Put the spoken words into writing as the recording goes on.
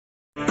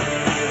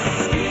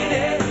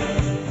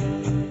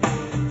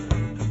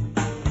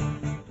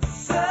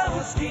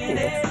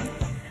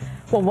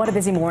Well, what a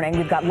busy morning.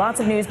 We've got lots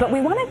of news, but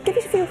we want to give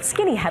you a few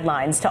skinny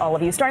headlines to all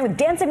of you. Starting with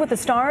Dancing with the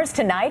Stars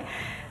tonight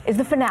is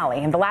the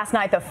finale. And the last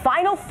night, the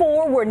final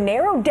four were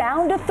narrowed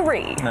down to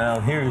 3. Now,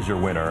 here's your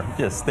winner.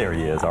 Yes, there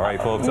he is. All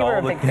right, folks. You're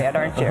a big fan,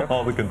 aren't you?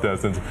 All the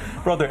contestants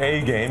brought their A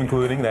game,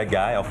 including that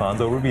guy,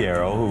 Alfonso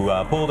Ribeiro,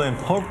 who pulled in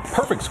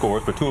perfect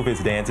scores for 2 of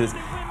his dances.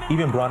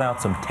 Even brought out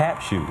some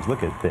tap shoes.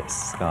 Look at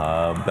this.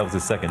 That was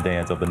his second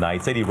dance of the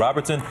night. Sadie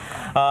Robertson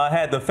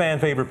had the fan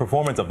favorite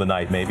performance of the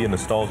night, maybe a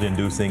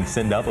nostalgia-inducing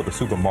send-up of the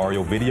Super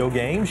Mario video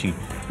game. She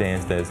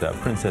danced as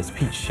Princess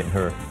Peach, and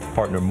her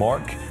partner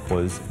Mark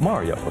was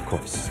Mario, of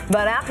course.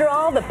 But after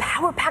all the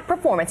power-packed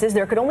performances,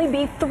 there could only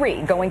be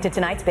 3 going to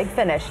tonight's big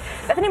finish.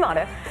 Bethany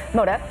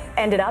Mota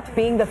ended up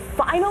being the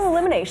final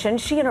elimination.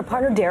 She and her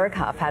partner Derek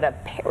Huff had a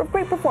pair of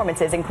great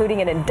performances, including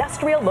an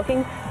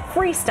industrial-looking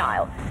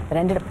freestyle that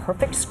ended a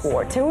perfect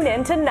score. Tune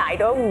in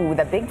tonight. Oh,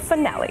 the big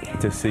finale.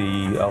 To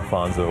see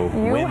Alfonso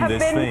win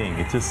this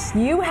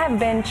thing. You have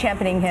been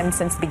championing him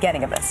since the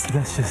beginning of this.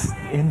 Let's just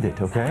end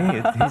it,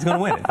 okay? He's going to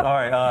win it. All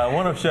right,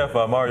 one of Chef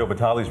Mario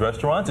Batali's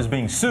restaurants is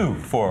being sued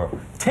for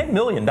 $10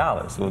 million.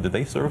 Well, did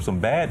they serve some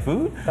bad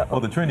food?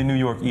 Well, the trendy New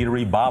York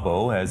eatery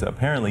Babo has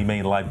apparently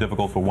made life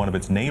difficult for one of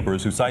its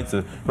neighbors, who cites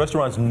the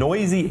restaurant's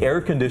noisy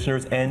air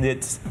conditioners and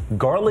its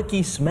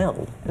garlicky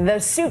smell. The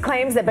suit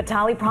claims that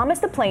Batali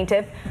promised the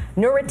plaintiff,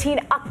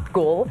 Nuruddin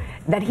Akgul,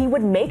 that he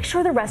would make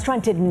sure the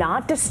restaurant did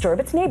not disturb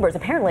its neighbors.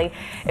 Apparently,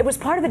 it was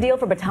part of the deal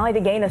for Batali to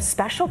gain a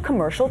special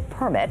commercial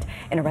permit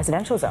in a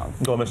residential zone.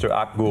 Well, Mr.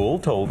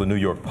 Akgul told the New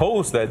York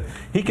Post that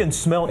he can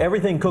smell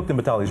everything cooked in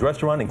Batali's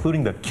restaurant,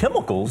 including the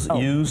chemicals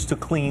used to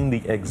clean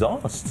the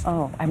exhaust.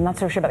 Oh, I'm not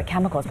so sure about the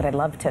chemicals, but I'd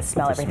love to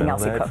smell everything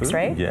else he cooks, food?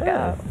 Right?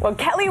 Yeah. Well,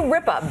 Kelly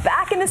Ripa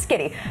back in the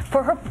skitty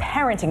for her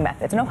parenting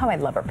methods. Know how I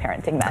love her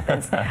parenting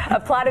methods.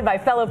 Applauded by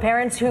fellow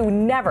parents who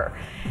never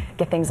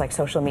get things like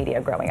social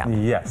media growing up.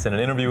 Yes, in an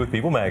interview with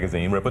People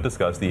magazine, Ripa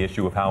discussed the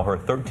issue of how her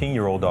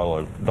 13-year-old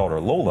daughter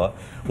Lola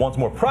wants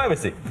more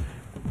privacy.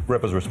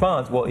 Ripa's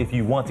response, well, if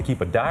you want to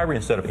keep a diary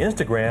instead of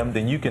Instagram,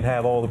 then you can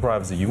have all the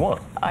privacy you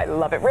want. I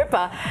love it.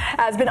 Ripa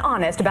has been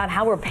honest about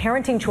how her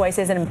parenting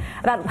choices and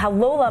about how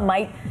Lola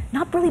might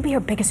not really be her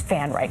biggest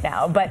fan right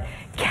now. But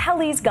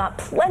Kelly's got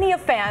plenty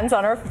of fans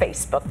on her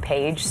Facebook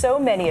page. So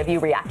many of you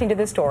reacting to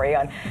this story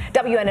on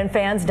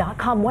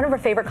WNNFans.com. One of her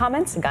favorite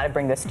comments, got to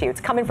bring this to you.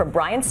 It's coming from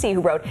Brian C.,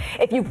 who wrote,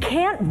 "If you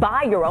can't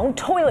buy your own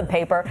toilet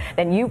paper,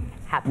 then you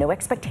have no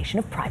expectation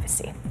of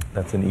privacy."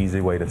 That's an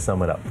easy way to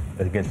sum it up.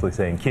 Essentially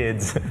saying,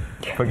 kids,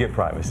 forget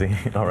privacy.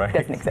 All right?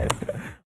 Doesn't exist.